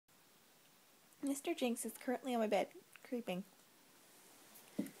Mr. Jinx is currently on my bed, creeping.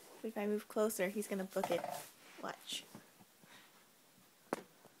 If I move closer, he's gonna book it. Watch.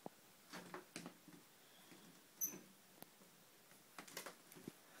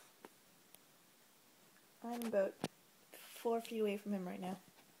 I'm about 4 feet away from him right now.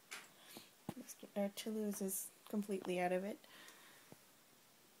 Toulouse is completely out of it.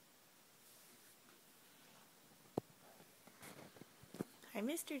 Hi,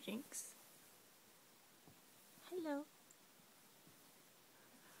 Mr. Jinx. Hello.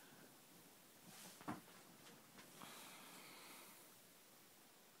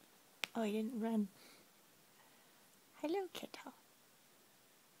 Oh, he didn't run. Hello, kiddo.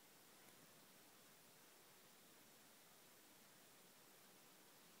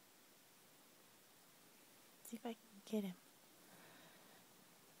 See if I can get him.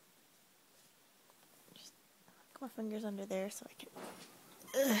 Just hook my fingers under there so I can.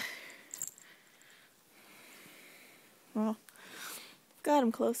 Ugh. Well, I've got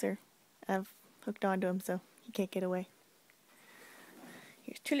him closer. I've hooked onto him so he can't get away.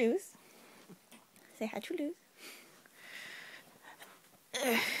 Here's Toulouse. Say hi, Toulouse.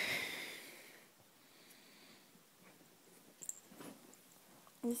 Ugh.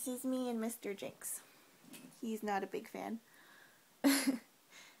 This is me and Mr. Jinx. He's not a big fan.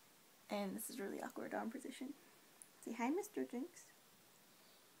 And this is really awkward arm position. Say hi, Mr. Jinx.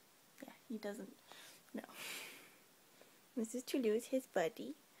 Yeah, he doesn't. No. This is Toulouse, his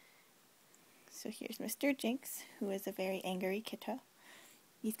buddy. So here's Mr. Jinx, who is a very angry kitten.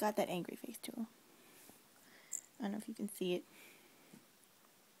 He's got that angry face to him. I don't know if you can see it.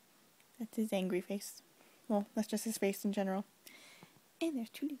 That's his angry face. Well, that's just his face in general. And there's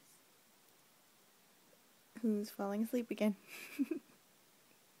Toulouse, who's falling asleep again.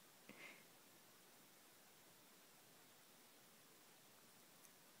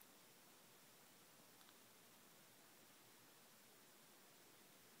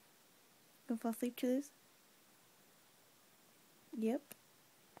 Gonna fall asleep, Toulouse? Yep.